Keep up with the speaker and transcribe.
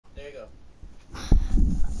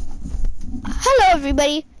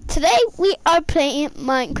everybody, today we are playing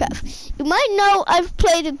Minecraft. You might know I've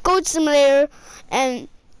played a Goat Simulator and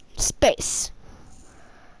Space.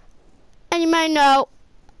 And you might know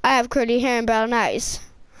I have curly hair and brown eyes.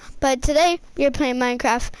 But today we are playing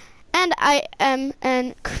Minecraft and I am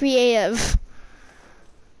an creative.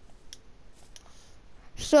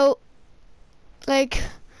 So, like,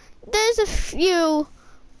 there's a few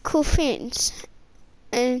cool things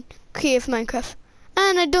in creative Minecraft.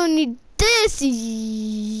 And I don't need this.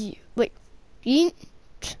 Wait.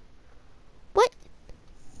 What?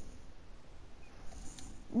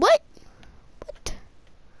 What? What?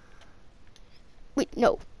 Wait,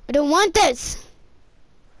 no. I don't want this.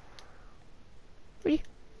 Ready?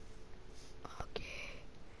 Okay.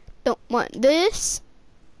 Don't want this.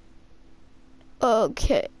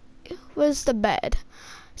 Okay. Where's the bed?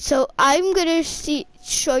 So I'm gonna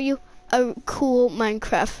show you a cool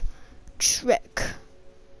Minecraft trick.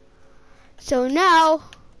 So now,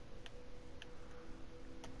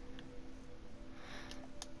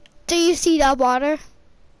 do you see that water?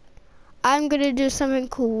 I'm gonna do something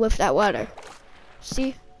cool with that water.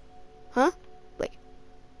 See? Huh? Wait.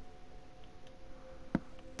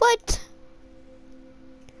 What?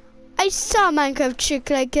 I saw a Minecraft trick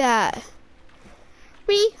like that.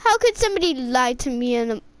 Really? How could somebody lie to me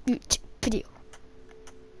in a YouTube video?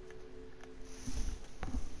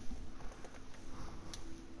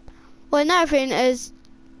 Well, another thing is,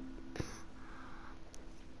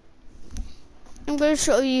 I'm going to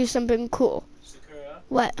show you something cool. Sakura?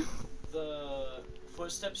 What? The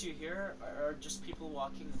footsteps you hear are just people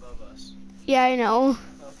walking above us. Yeah, I know.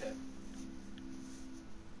 Okay.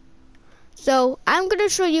 So, I'm going to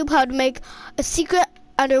show you how to make a secret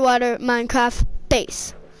underwater Minecraft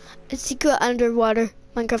base. A secret underwater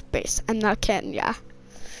Minecraft base. I'm not kidding, yeah.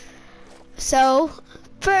 So,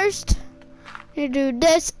 first, you do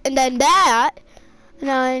this and then that.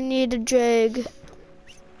 Now I need to dig.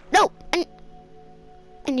 No, I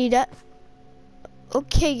need that.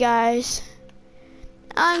 Okay, guys.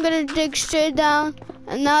 I'm gonna dig straight down.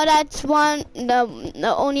 And now that's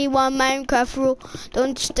the only one Minecraft rule.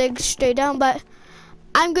 Don't dig straight down. But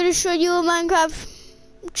I'm gonna show you a Minecraft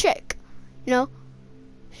trick. You know,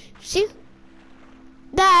 see?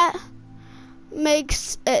 That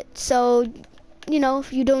makes it so, you know,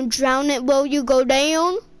 if you don't drown it, will you go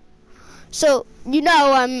down? So, you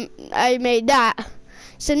know, I made that.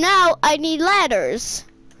 So now I need ladders.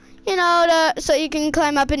 You know, so you can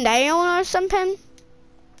climb up and down or something.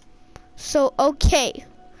 So, okay.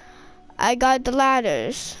 I got the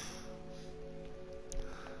ladders.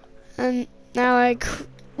 And now wait,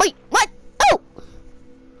 what? Oh!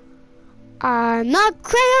 I'm not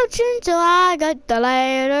crouching till I got the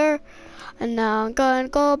ladder. And now I'm gonna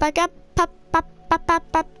go back up.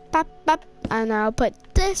 And I'll put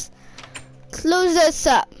this, close this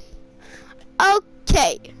up.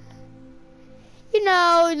 Okay. You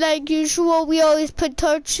know, like usual, we always put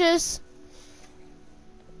torches.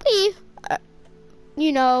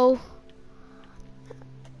 You know,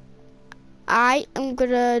 I am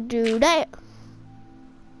gonna do that.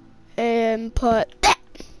 And put that.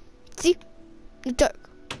 See? Dark.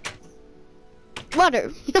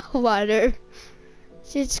 Water. No water.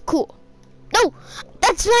 See, it's cool. No!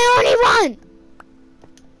 That's my only one!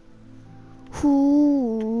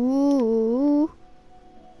 Ooh.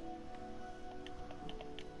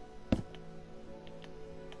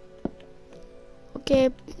 Okay,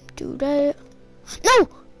 do that. No!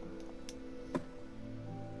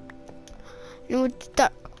 No, it's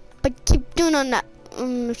dark. But keep doing on that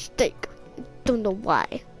mistake. Don't know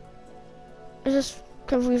why. I just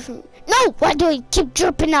confused. No! Why do I keep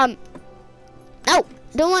dropping them? No!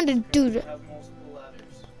 Don't want to do that.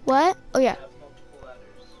 What? Oh yeah.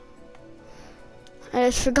 I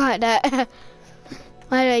just forgot that.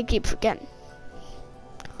 Why did I keep forgetting?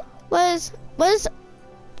 What is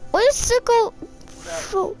circle?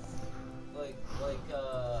 Like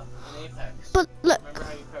an apex. But look. Remember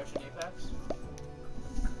how you crouch in apex? Do you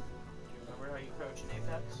remember how you crouch in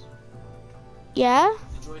apex? Yeah.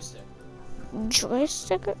 The joystick.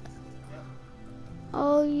 Joystick. Yep.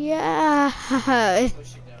 Oh yeah.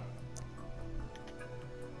 Push it down.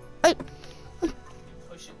 Wait. You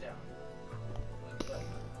push it down. Like that.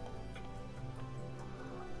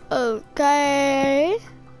 Okay.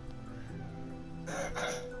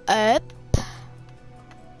 Up.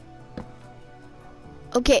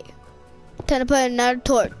 Okay. Time to put another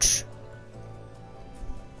torch.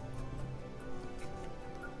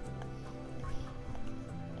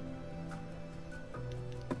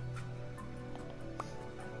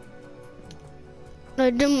 No, I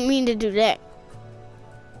didn't mean to do that.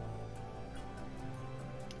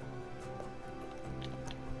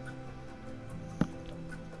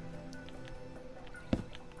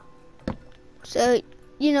 So,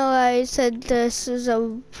 you know, I said this is a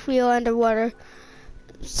real underwater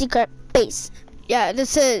secret base. Yeah,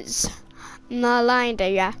 this is. I'm not lying there,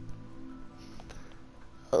 yeah.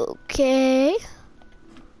 Okay.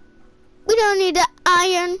 We don't need the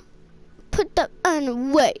iron. Put the iron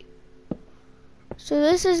away. So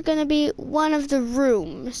this is gonna be one of the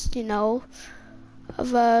rooms, you know,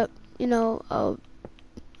 of a, you know, a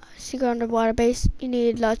secret underwater base. You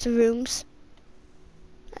need lots of rooms.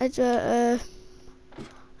 As a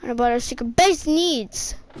underwater secret base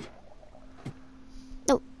needs.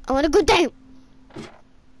 No, I wanna go down.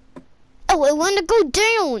 Oh, I wanna go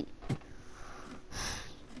down.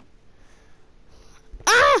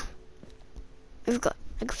 Ah! I forgot.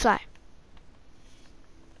 I can fly.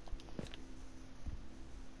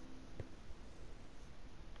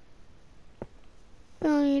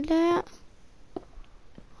 Don't need that.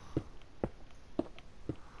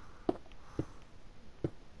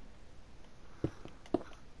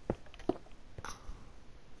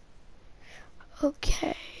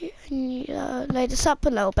 Okay, I need to light this up a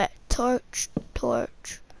little bit. Torch,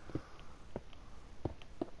 torch.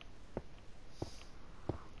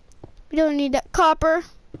 We don't need that copper.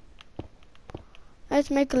 Let's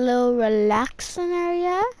make a little relaxing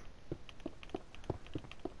area.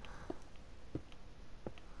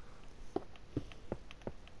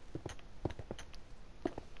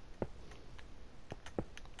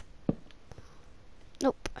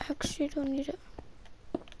 Nope, I actually don't need it.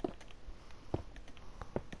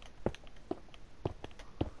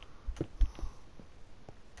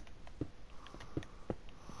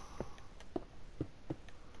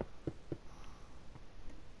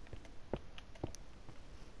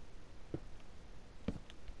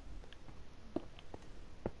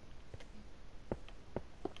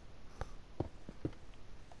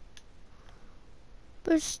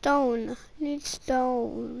 Where's stone? Need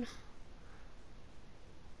stone.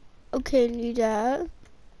 Okay, need that.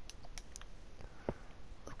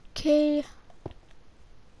 Okay.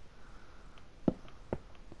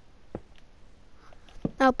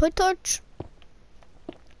 Now put torch.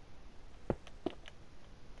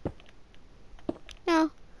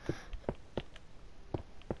 Now.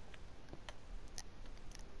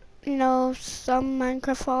 You know, some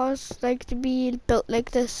Minecraft walls like to be built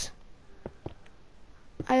like this.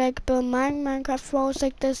 I like build my Minecraft walls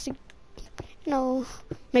like this. You know,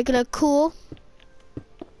 make it look cool.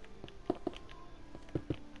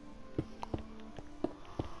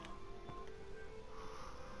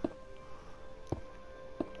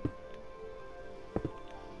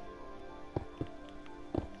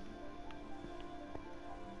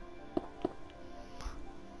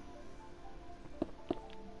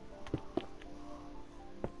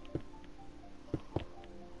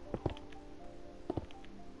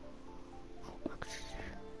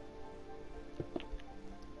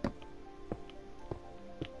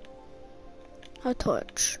 A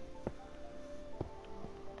torch.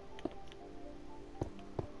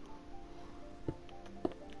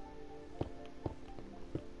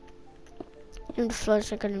 And the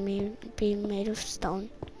floors are gonna be made of stone.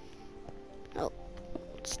 Oh,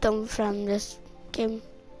 stone from this game.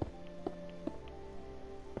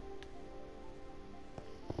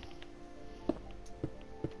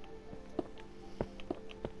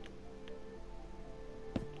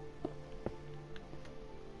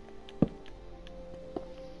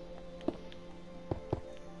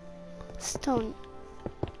 Stone.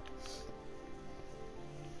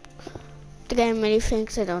 The game really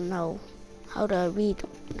thinks I don't know how to read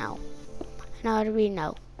now. I know how to read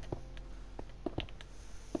now.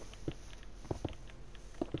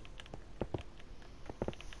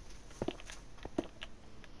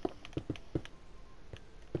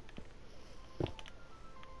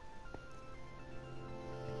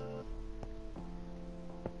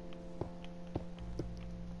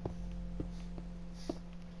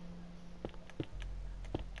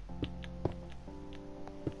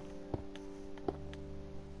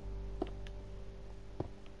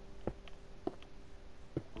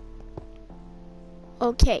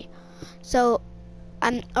 Okay, so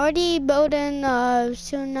I'm already building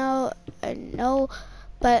soon now, I know,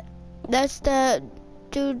 but that's the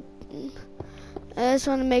dude. I just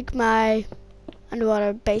want to make my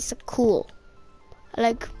underwater base cool. I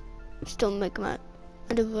like still make my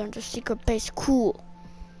underwater secret base cool.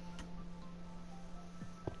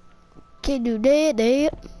 Okay, do that.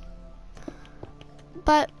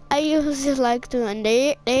 But I usually like doing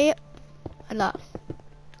that a lot.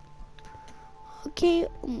 Okay,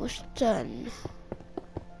 almost done.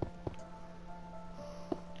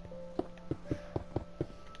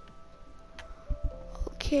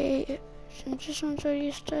 Okay, since this one's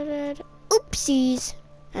already started. Oop! Oopsies.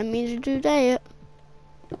 I mean to do that.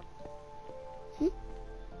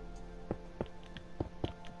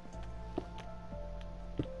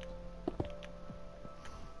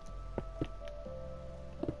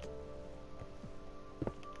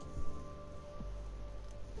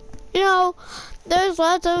 You know, there's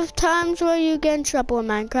lots of times where you get in trouble in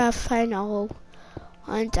Minecraft. I know.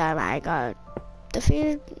 One time I got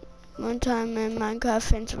defeated. One time in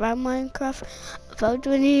Minecraft and survival Minecraft. About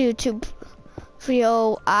doing a YouTube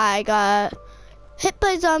video, I got hit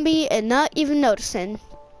by a zombie and not even noticing.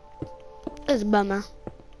 It's a bummer.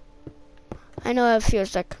 I know how it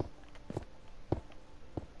feels like.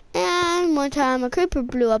 And one time a creeper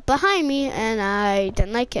blew up behind me and I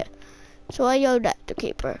didn't like it. So I yelled at the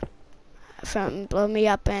creeper from blow me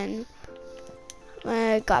up, and when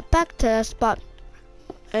I got back to that spot,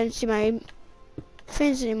 I didn't see my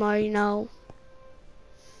friends anymore, you know.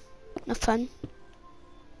 Not fun.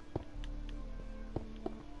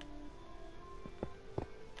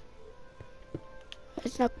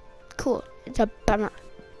 It's not cool. It's a bummer.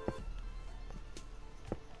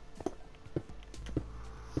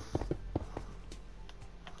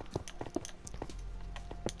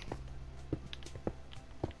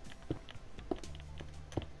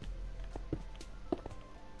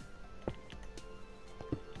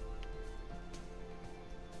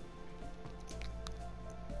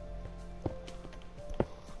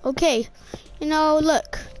 Okay, you know,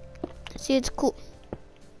 look. See, it's cool.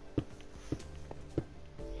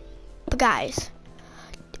 But guys,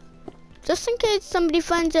 just in case somebody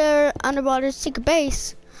finds their underwater secret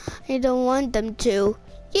base, and you don't want them to,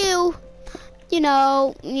 you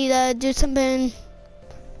know, need to do something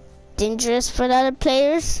dangerous for the other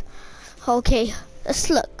players. Okay, let's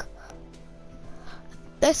look.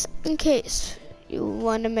 Just in case you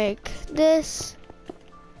want to make this.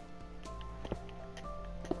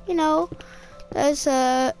 You know, there's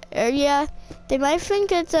a area. They might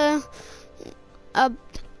think it's a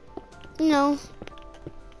you know,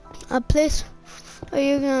 a place where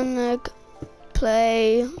you're gonna like,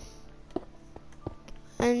 play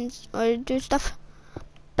and or do stuff,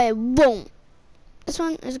 but it won't. This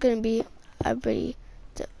one is gonna be a really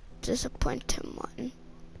disappointing one.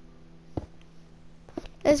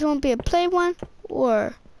 This won't be a play one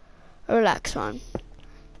or a relax one.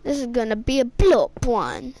 This is gonna be a blow up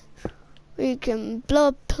one. Where you can blow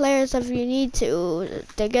up players if you need to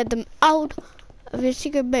get them out of your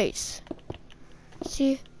secret base.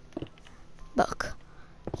 See? Look.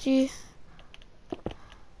 See?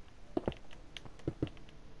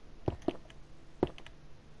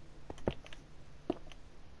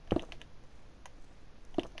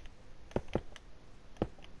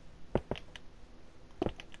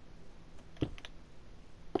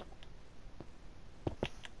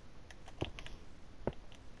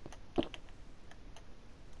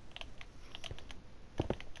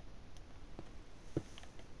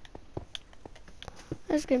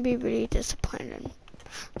 It's gonna be really disappointing.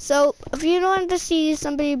 So, if you don't want to see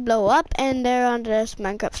somebody blow up and they're on this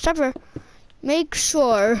Minecraft server, make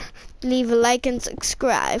sure to leave a like and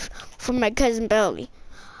subscribe for my cousin Belly.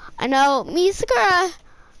 I know, me, Sakura,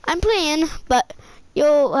 I'm playing, but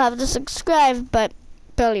you'll have to subscribe, but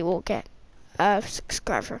Belly will get a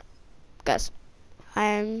subscriber. Because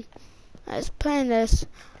I was playing this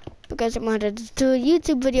because I wanted to do a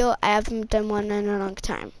YouTube video. I haven't done one in a long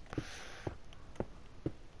time.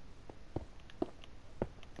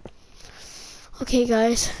 Okay,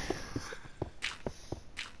 guys.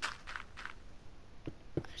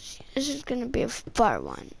 This is gonna be a far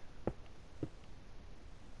one.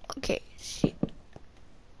 Okay, see.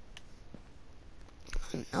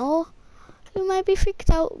 I know you might be freaked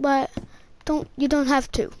out, but you don't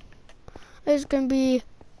have to. It's gonna be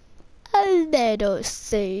a little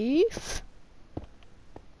safe.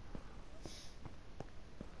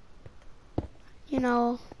 You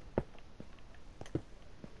know.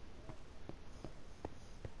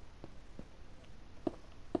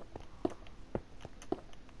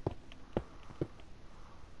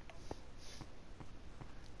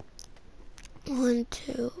 One,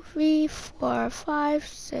 2, 3, 4, 5,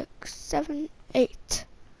 6, 7, 8.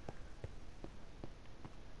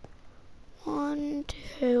 1,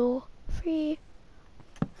 2, 3.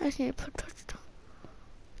 I just need to put touchdown.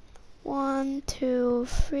 1, 2,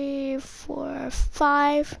 3, 4,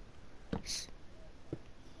 5.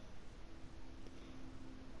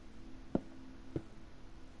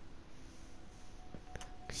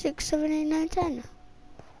 6, 7, 8, 9, 10.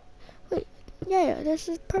 Wait, yeah, this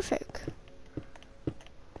is perfect.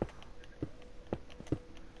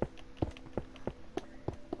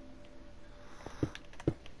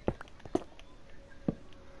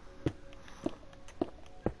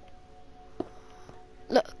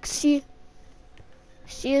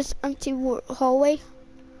 this empty hallway.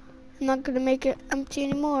 I'm not gonna make it empty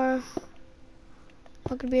anymore.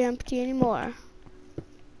 Not gonna be empty anymore.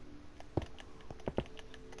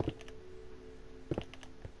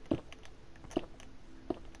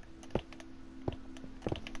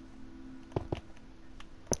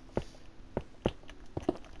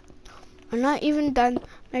 I'm not even done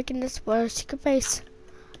making this water secret base.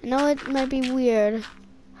 I know it might be weird,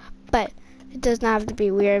 but it doesn't have to be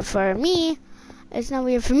weird for me. It's not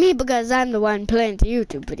weird for me because I'm the one playing the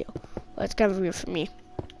YouTube video. Well, it's kind of weird for me.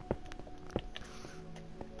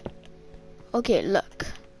 Okay, look.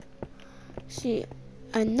 See,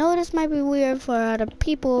 I know this might be weird for other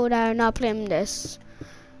people that are not playing this.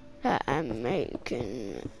 That I'm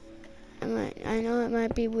making. I know it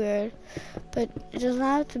might be weird, but it doesn't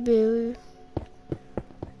have to be.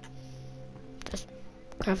 Just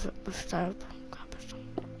grab it with stuff.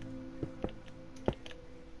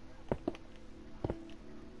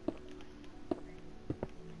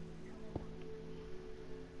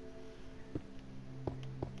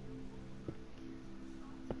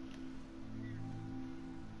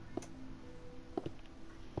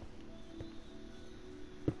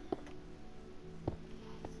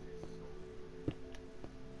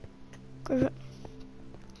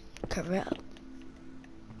 Correct.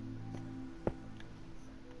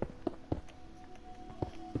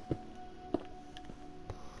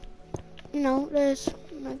 You know, there's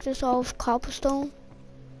like this all of cobblestone.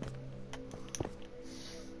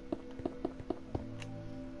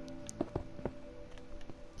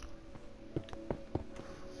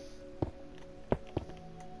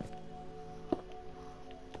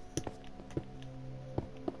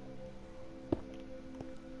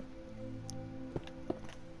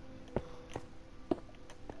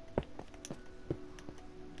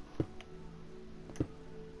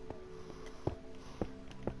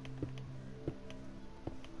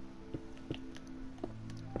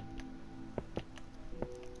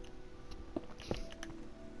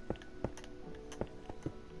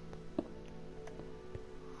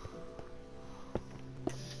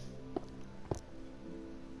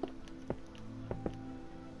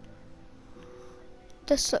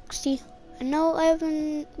 This sucks. See, I know I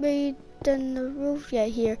haven't really done the roof yet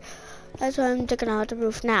here. That's why I'm taking out the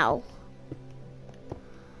roof now.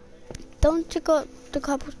 Don't take out the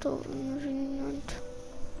cobblestone.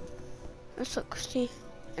 That sucks. See,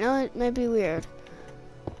 I know it might be weird,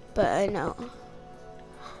 but I know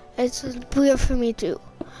it's weird for me too.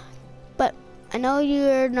 But I know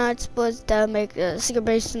you're not supposed to make a secret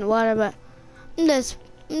base in the water, but I'm just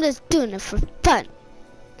doing it for fun.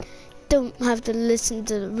 Don't have to listen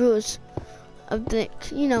to the rules of the,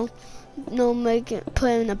 you know, no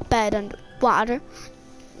putting a bed underwater.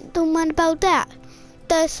 Don't mind about that.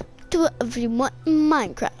 Just do whatever you want in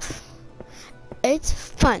Minecraft. It's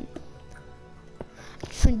fun.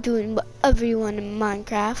 It's fun doing whatever you want in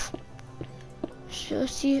Minecraft. So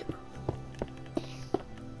see,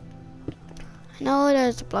 I know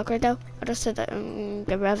there's a block right there. I just said that I'm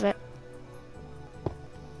get rid of it.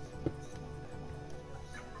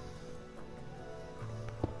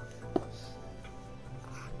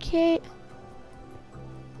 Okay.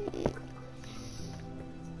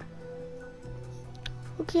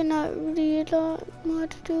 Okay, not really a lot more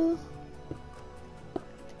to do.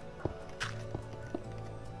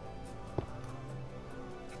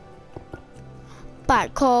 Bye,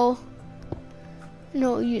 Cole.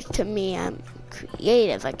 No use to me. I'm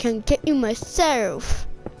creative. I can get you myself.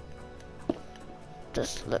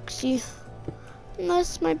 Just look, see.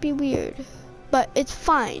 This might be weird, but it's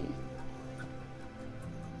fine.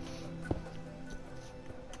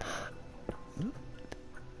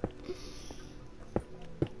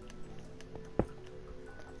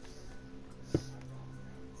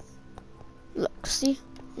 Look, see,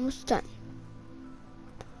 almost done.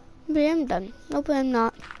 Maybe I'm done. Nope, I'm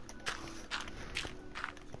not.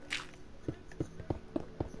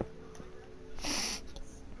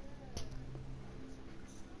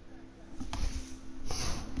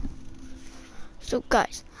 So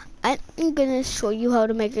guys, I'm gonna show you how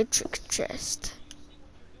to make a trick chest.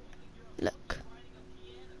 Look.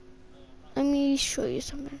 Let me show you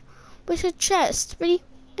something. Where's a chest? Ready?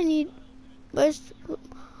 Where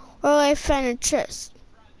I found a chest.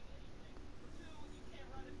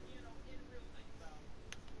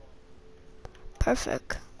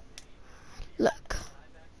 Perfect. Look.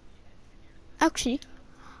 Actually,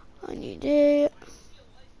 I need it.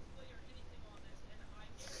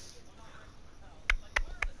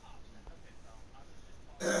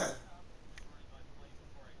 I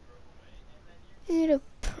need a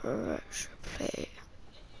pressure plate.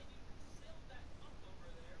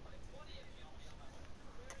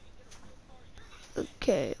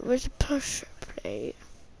 Okay, where's the pressure plate?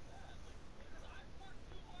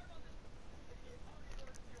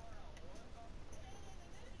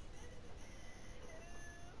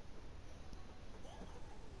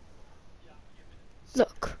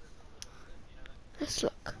 Look. Let's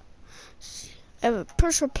look. See, I have a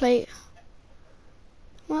pressure plate.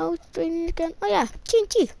 Well, what's doing it again? Oh yeah,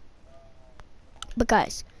 TNT. But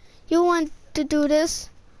guys, you want to do this?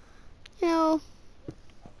 You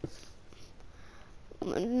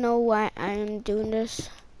know why I am doing this.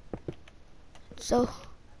 So,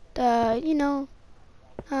 mess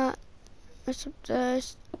up the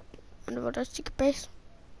underwater secret base.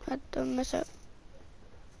 I don't mess up.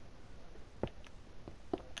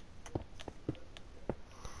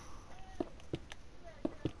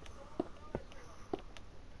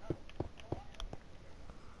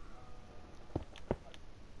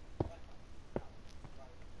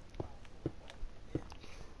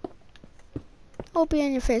 I'll be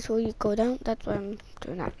in your face while you go down. That's why I'm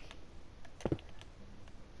doing that.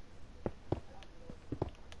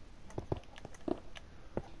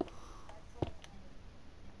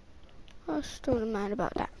 I was still mad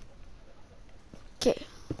about that. Okay.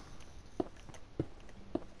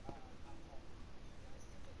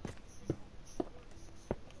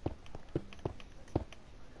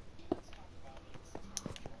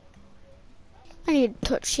 I need a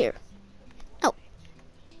torch here. Oh.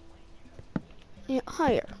 Yeah,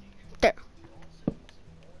 higher. There.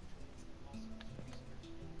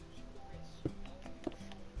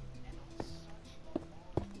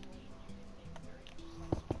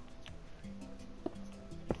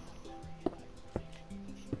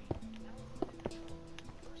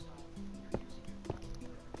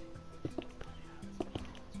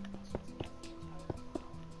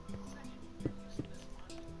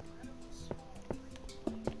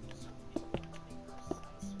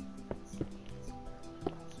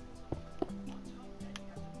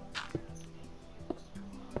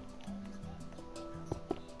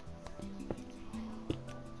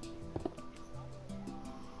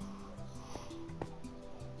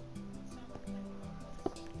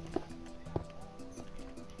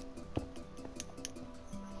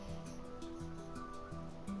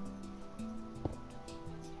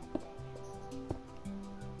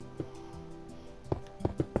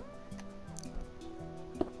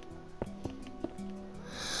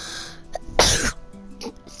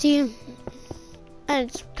 See,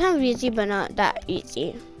 it's kind of easy, but not that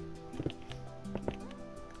easy.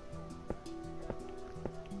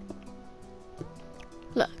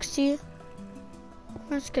 Look, see?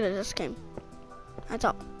 Let's get at this game. That's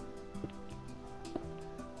all.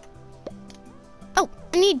 Oh,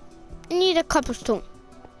 I need a cobblestone.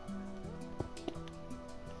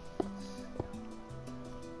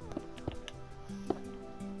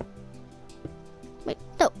 Wait,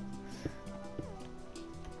 no.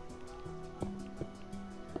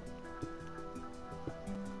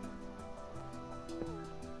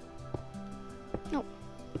 No.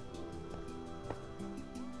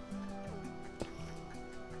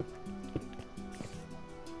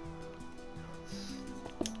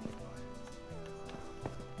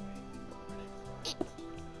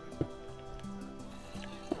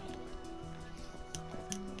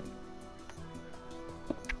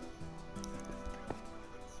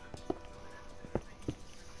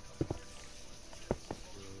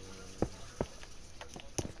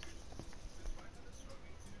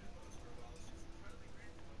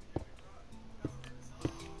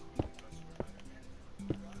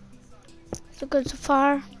 So good so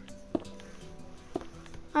far.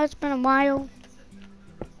 Oh, it's been a while.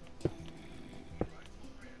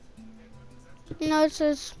 You know, it's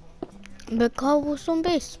this big cobblestone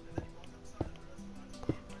base.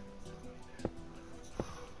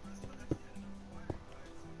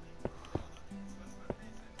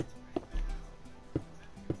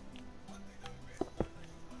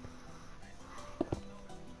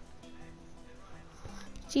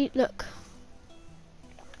 See, look.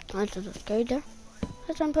 I just go there.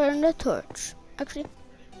 Let's put in the torch. Actually,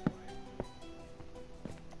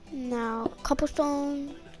 now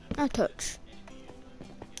cobblestone, a torch.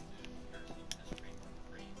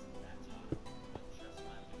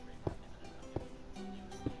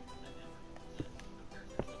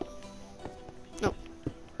 No,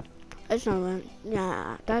 it's not one.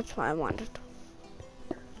 Yeah, that's what I wanted.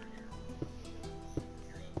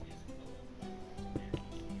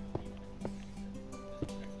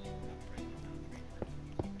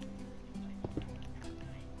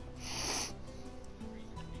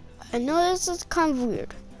 I know this is kind of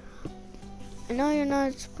weird. I know you're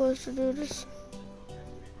not supposed to do this,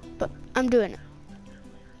 but I'm doing it.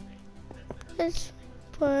 It's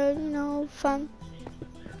for, you know, fun.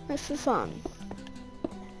 It's for fun.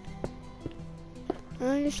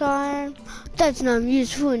 Iron. That's not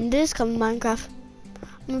useful in this kind of Minecraft.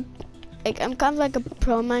 I'm kind of like a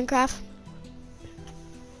pro Minecraft.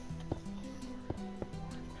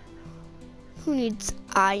 Who needs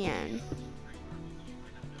iron?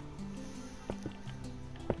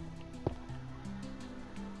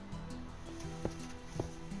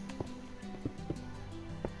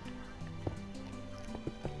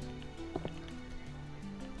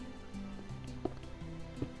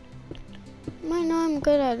 I know I'm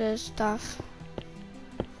good at this stuff.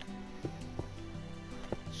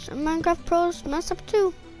 Some Minecraft pros mess up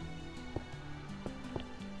too.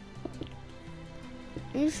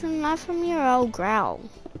 You shouldn't laugh at me or I'll growl.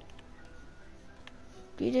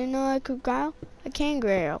 You didn't know I could growl? I can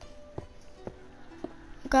growl.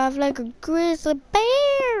 I got like a grizzly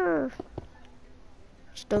bear.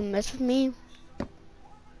 Just don't mess with me.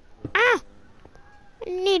 Ah! I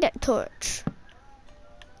need a torch.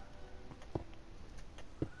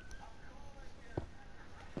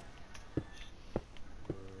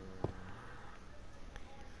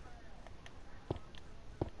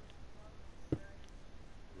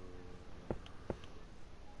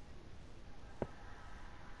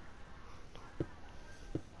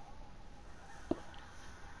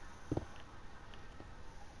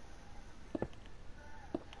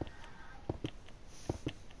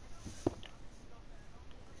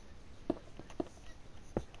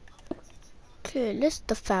 Clear this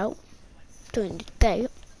stuff out during the day.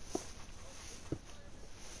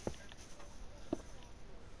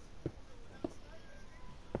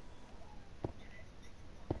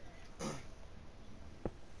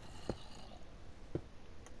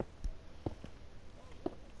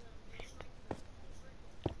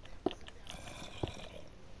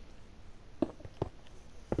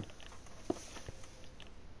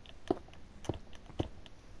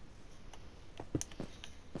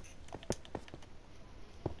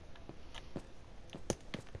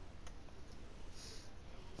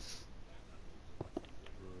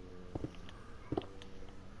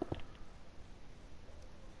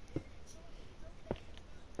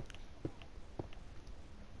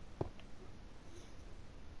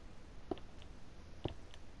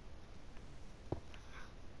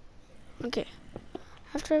 Okay,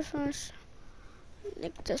 after I finish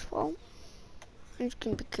like this wall, it's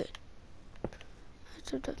gonna be good.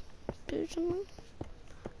 After that, do something,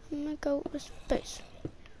 I'm gonna go with space.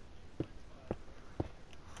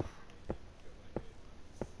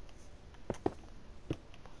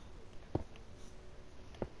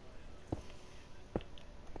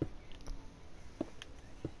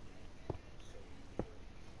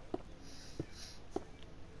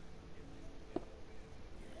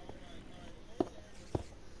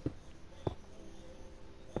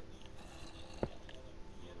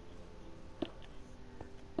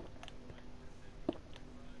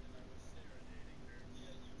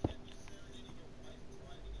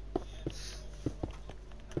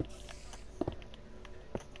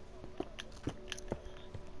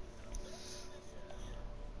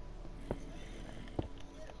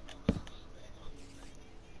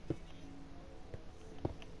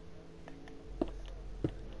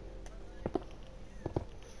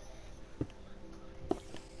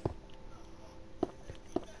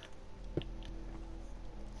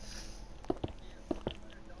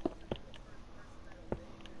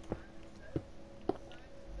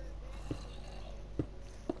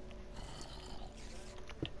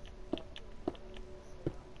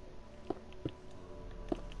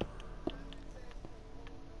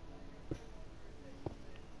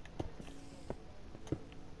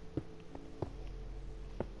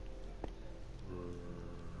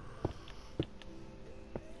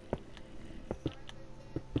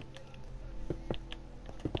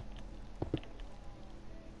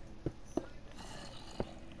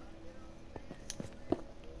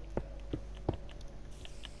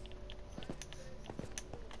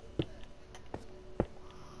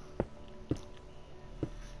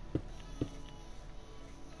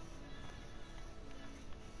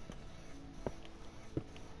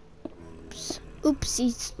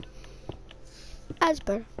 Oopsies.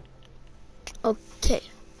 Asper. Okay.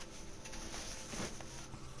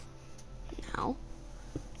 Now.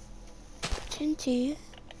 TNT.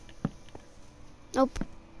 Nope.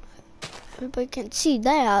 Everybody can see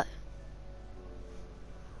that.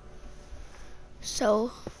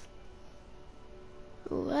 So.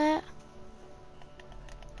 What?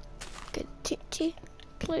 Get TNT,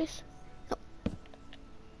 please. Nope.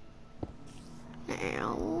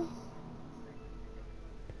 Now.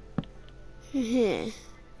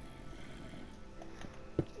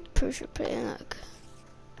 pressure plate. Look.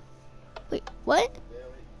 Wait, what?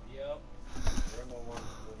 Yep.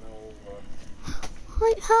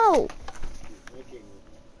 Wait, how?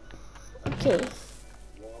 Okay.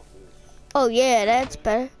 Oh yeah, that's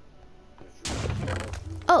better.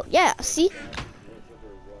 Oh yeah, see?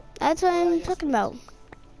 That's what I'm talking about.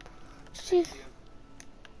 See?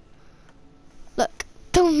 Look,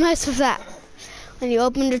 don't mess with that. When you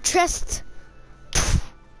open the chest,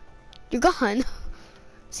 you're gone.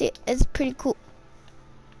 See, it's pretty cool.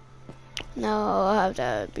 Now I'll have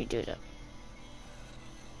to redo that.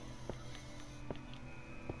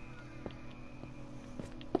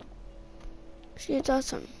 See, it's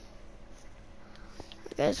awesome.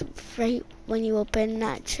 Because right when you open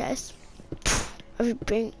that chest,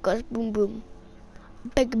 everything goes boom boom.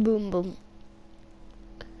 Big boom boom.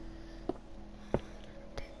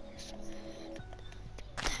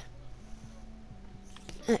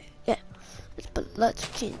 Yeah, let's put lots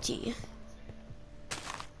of TNT.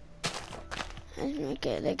 Let's make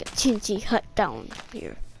it like a TNT hut down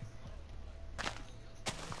here.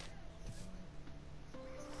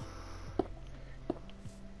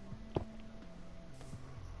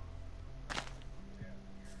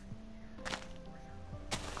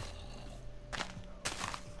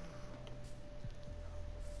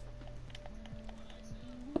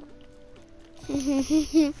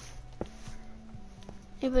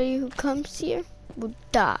 Anybody who comes here will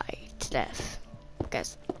die to death.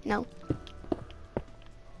 Guess no.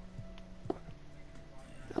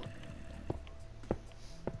 No.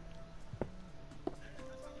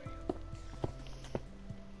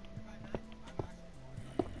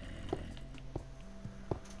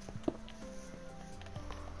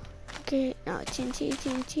 Okay, now TNT,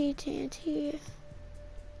 TNT, TNT.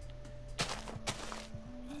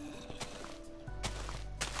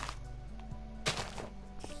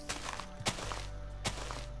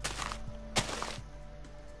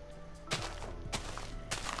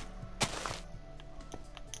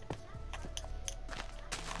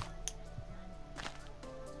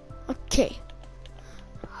 Okay,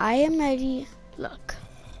 I am ready. Look,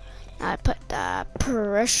 now I put the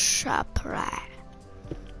pressure plate.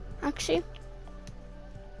 Actually,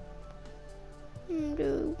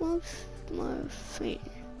 do one more thing.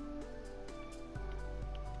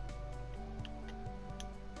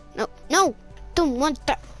 No, no, don't want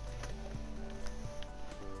that.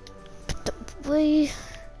 Put the way.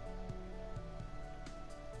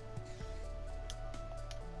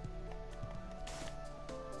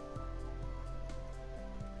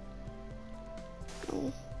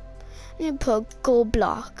 I need to put a gold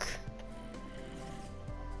block.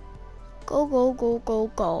 Gold, gold, gold,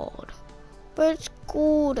 gold, gold. Where's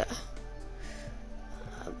gold?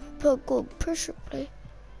 Put gold pressure plate.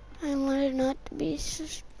 I want it not to be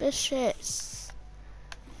suspicious.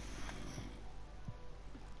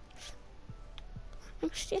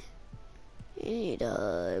 Actually, you need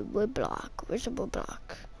a wood block. Where's the wood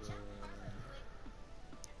block?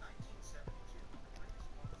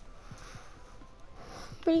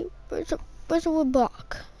 Where's the wood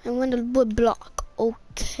block? I want a wood block.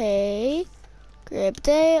 Okay. Grab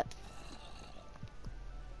that.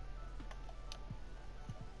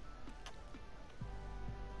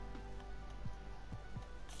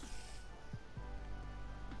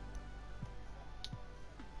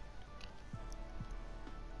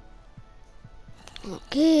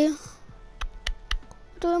 Okay. What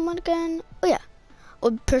do I want again? Oh yeah.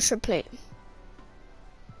 Wood pressure plate.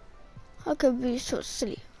 How could it be so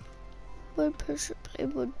silly? Wood pressure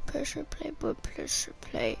plate, wood pressure plate, wood pressure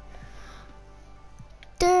plate.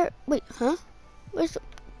 There, wait, huh? Where's the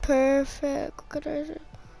perfect?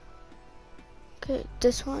 Okay,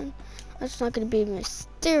 this one. That's not gonna be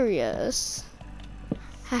mysterious.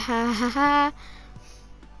 Ha ha ha ha.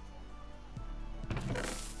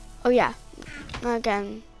 Oh yeah,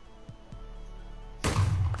 again.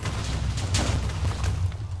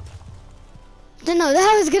 Didn't know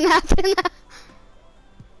that was gonna happen.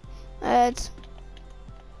 Let's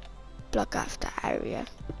block off the area.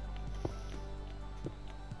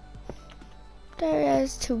 The area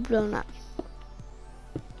is too blown up.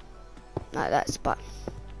 Not that spot.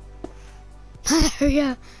 That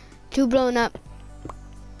area too blown up.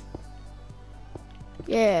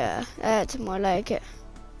 Yeah, that's more like it.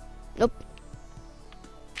 Nope.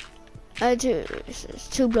 It's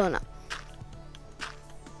too blown up.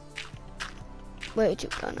 Way too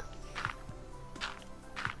blown up.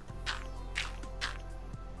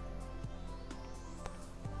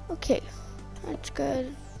 Okay, that's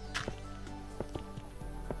good.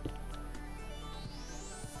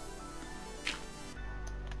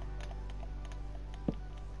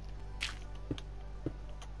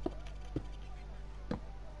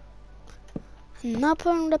 I'm not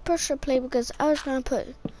putting the pressure plate because I was gonna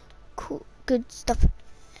put cool, good stuff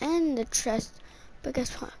in the chest. But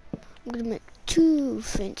guess what? I'm gonna make 2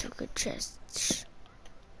 fancy good chests.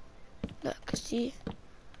 Look, see?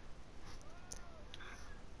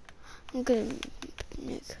 I'm gonna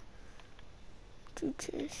make 2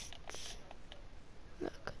 chests.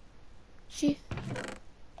 Look, see?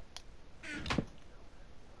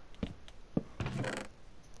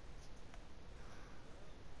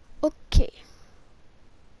 Okay.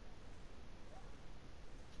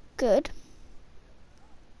 Good.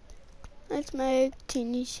 Let's make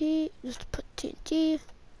TNT. Just put TNT.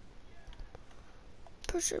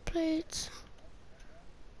 Pressure plates.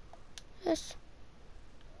 Yes.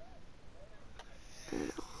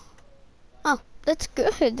 Oh, that's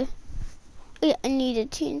good. Yeah, I need a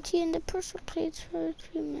TNT and the pressure plates for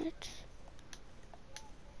 3 minutes.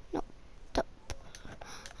 No, stop.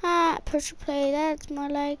 Ah, pressure plate, that's more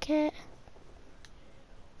like it.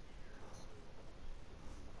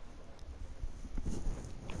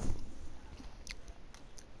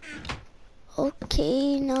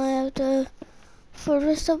 Okay, now I have to fill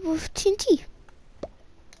this up with TNT.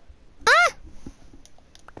 Ah!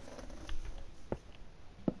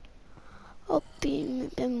 Oh,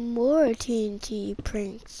 and more TNT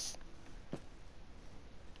pranks.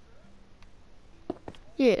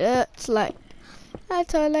 Yeah, that's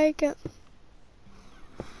I like it.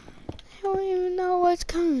 I don't even know what's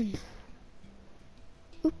coming.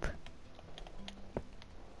 Oop.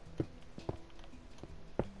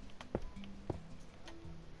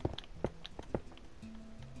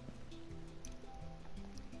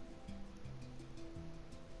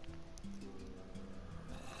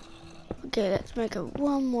 Okay, let's make it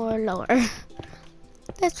 1 more lower.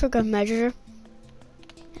 That's for good measure.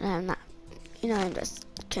 And I'm not, I'm just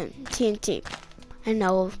TNT. I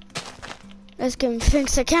know. Let's give him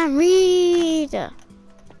things I can't read.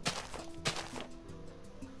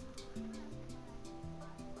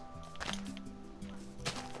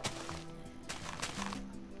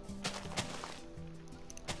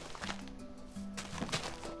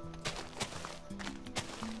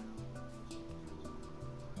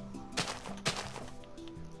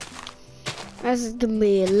 This is gonna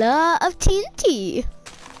be a lot of TNT.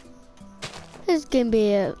 This is gonna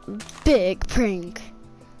be a big prank.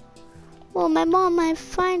 Well, my mom might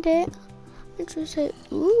find it and she'll say,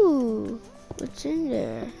 ooh, what's in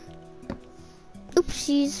there?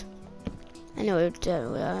 Oopsies. I know what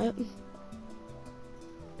to do.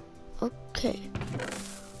 Okay.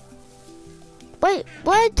 Wait,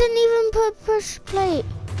 why I didn't even put pressure plate?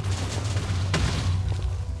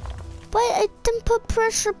 Wait, I didn't put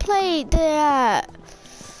pressure plate there. I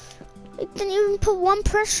didn't even put 1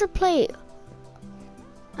 pressure plate.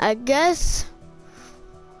 I guess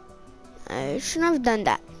I shouldn't have done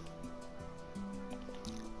that.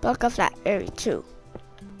 Block off that area too.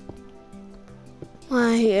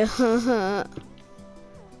 Why?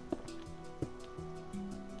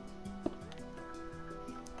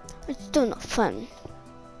 It's still not fun.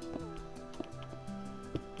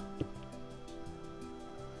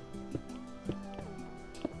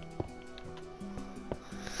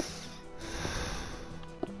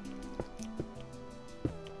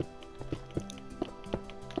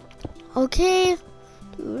 Okay,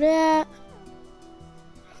 do that.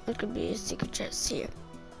 There could be a secret chest here.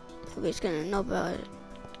 Nobody's gonna know about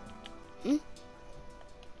it.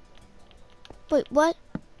 Wait, what?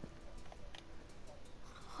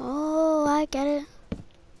 Oh, I get it.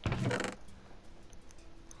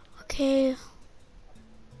 Okay.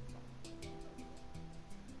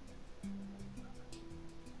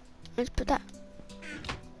 Let's put that.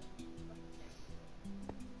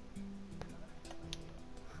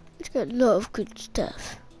 It's got a lot of good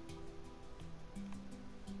stuff.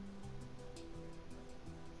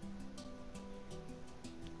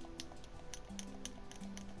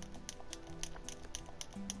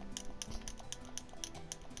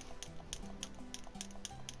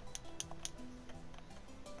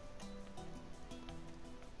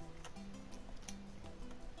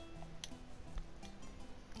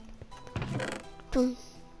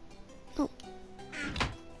 No.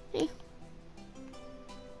 Hey.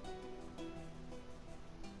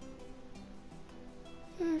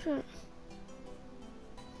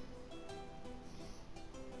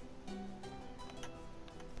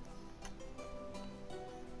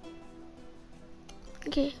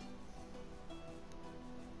 Okay.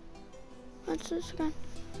 What's this again?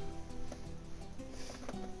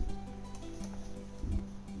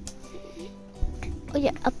 Oh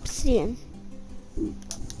yeah, obsidian.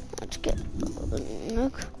 Let's get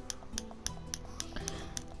look.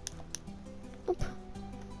 Nope.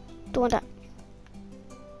 Don't want that.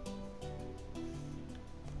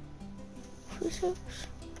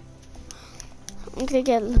 gonna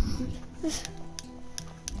get.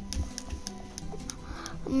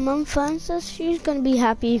 Mom finds us, she's gonna be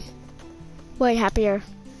happy. Way happier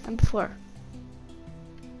than before.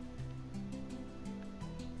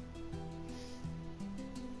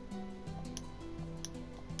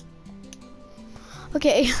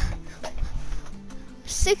 Okay.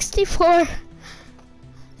 64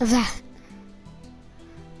 of that.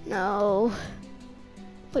 No.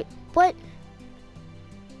 Wait, what?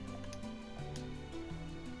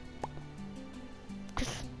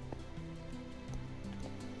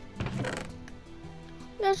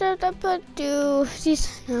 Guess I have to put do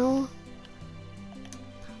these now.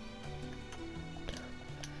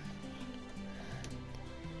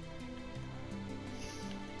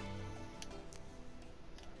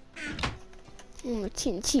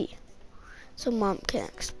 TNT, so Mom can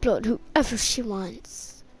explode whoever she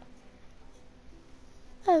wants.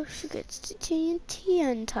 Oh, she gets the TNT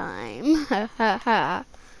on time. Ha ha ha.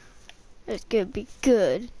 That's gonna be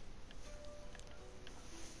good.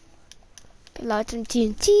 Lots of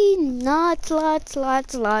TNT, lots.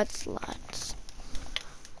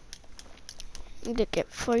 I'm gonna get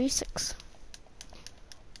 46.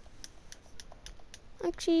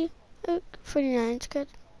 Actually, 49 is good.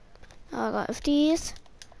 A lot of these.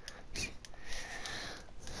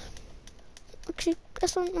 Actually,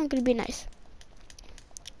 this one I'm gonna be nice.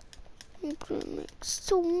 I'm gonna make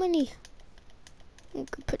so many. I'm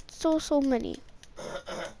gonna put so many.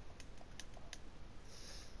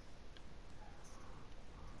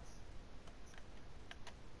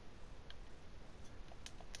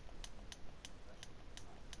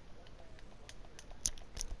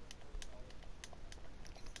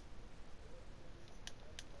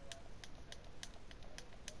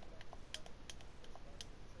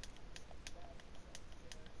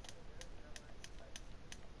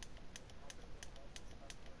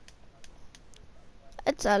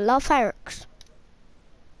 It's a lot of fireworks.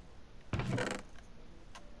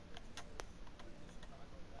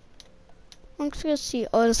 I'm just gonna see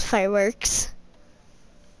all those fireworks.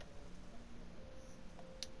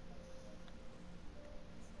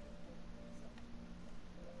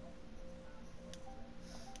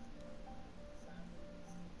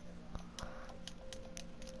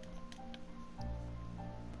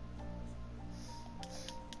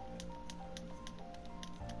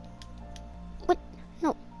 What?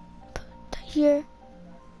 No. Put that here.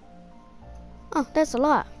 Oh, that's a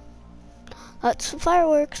lot. Lots of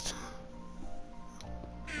fireworks.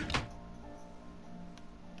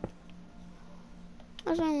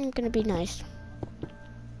 I'm gonna be nice.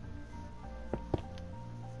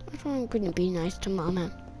 I'm gonna be nice to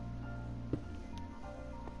Mama.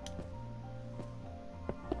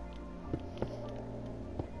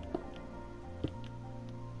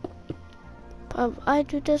 But if I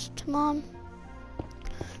do this to Mom,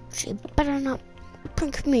 she better not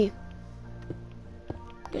prank me.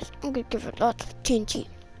 Because I'm gonna give her lots of TNT.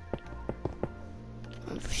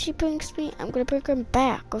 If she pranks me, I'm gonna break her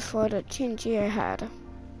back with all the TNT I had.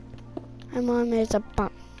 My mom is a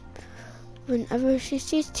bomb. Whenever she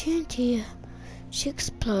sees TNT, she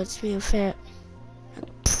explodes me with it.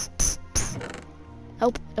 Like, poof, poof, poof.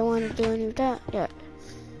 Nope, don't want to do any of that yet.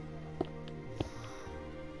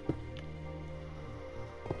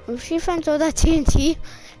 If she finds all that TNT,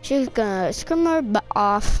 she's gonna scream her butt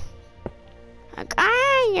off. Like,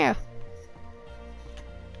 ah, yeah.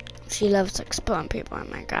 She loves exploding people in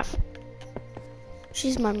Minecraft.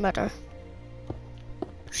 She's my mother.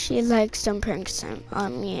 She likes some pranks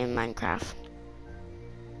on me in Minecraft.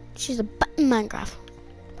 She's a butt in Minecraft.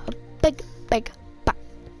 A big butt.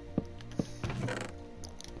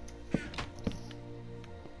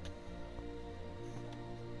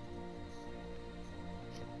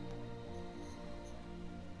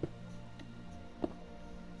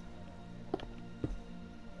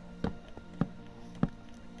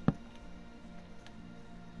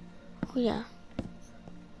 Oh yeah.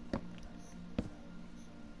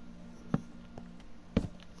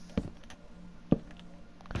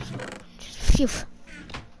 Phew.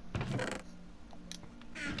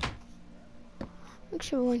 Make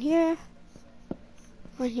sure one here.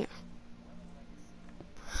 One here.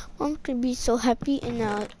 Mom's gonna be so happy and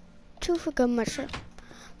now two forgot mushroom.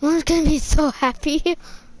 Mom's gonna be so happy.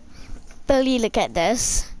 Billy, look at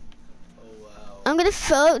this. Oh wow. I'm gonna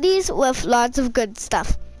fill these with lots of good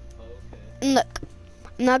stuff. Okay. And look,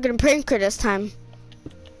 I'm not gonna prank her this time.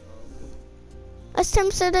 Last time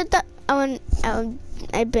I did that,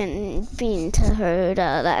 I've been mean to her the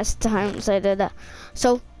last times I did that.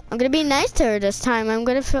 So I'm gonna be nice to her this time. I'm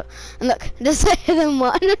gonna fill, and look, this item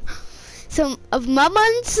one. So if Mom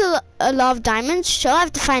wants a lot of diamonds, she'll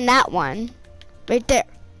have to find that one. Right there.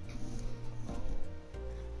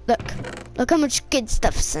 Look how much good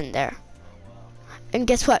stuff's in there. And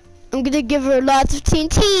guess what? I'm gonna give her lots of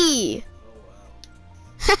TNT.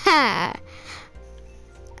 Haha.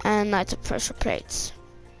 And lots of pressure plates.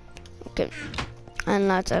 Okay. And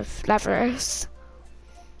lots of levers.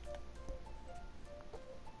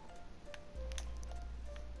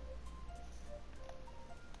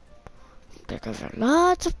 I'm gonna give her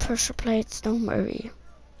lots of pressure plates. Don't worry.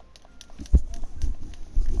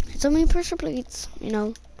 So many pressure plates, you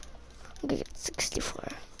know. I'm gonna get 64.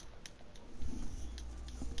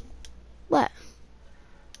 What?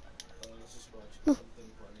 No.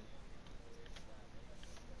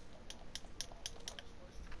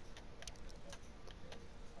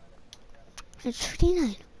 It's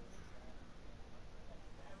 59.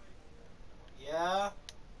 Yeah.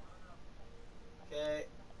 Okay.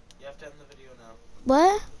 You have to end the video now.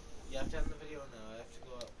 What? You have to end the video now. I have to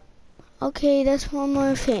go up. Okay, that's one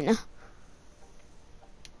more thing.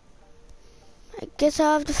 I guess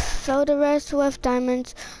I'll have to fill the rest with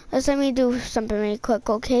diamonds. Let's let me do something really quick,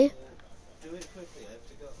 okay? Do it quickly. I have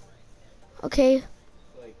to go. Okay.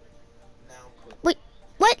 Like, now quickly. Wait,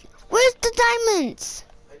 what? Where's the diamonds?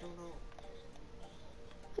 I don't know.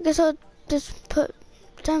 I guess I'll just put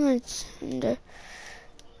diamonds in there.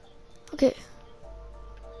 Okay.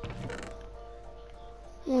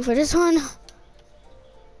 One for this one.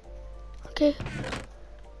 Okay.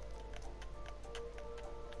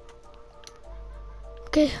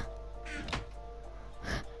 Okay.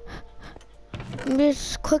 Be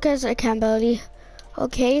as quick as I can, buddy.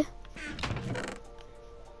 Okay.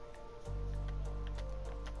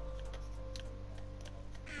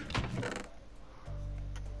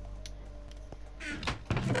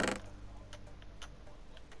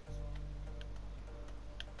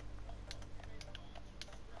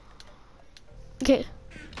 Okay.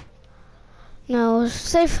 Now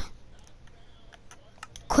save.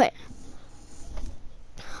 Quit.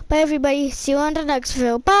 Bye everybody. See you on the next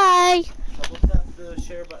video. Bye. Double tap the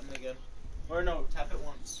share button again. Or no, tap it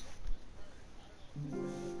once.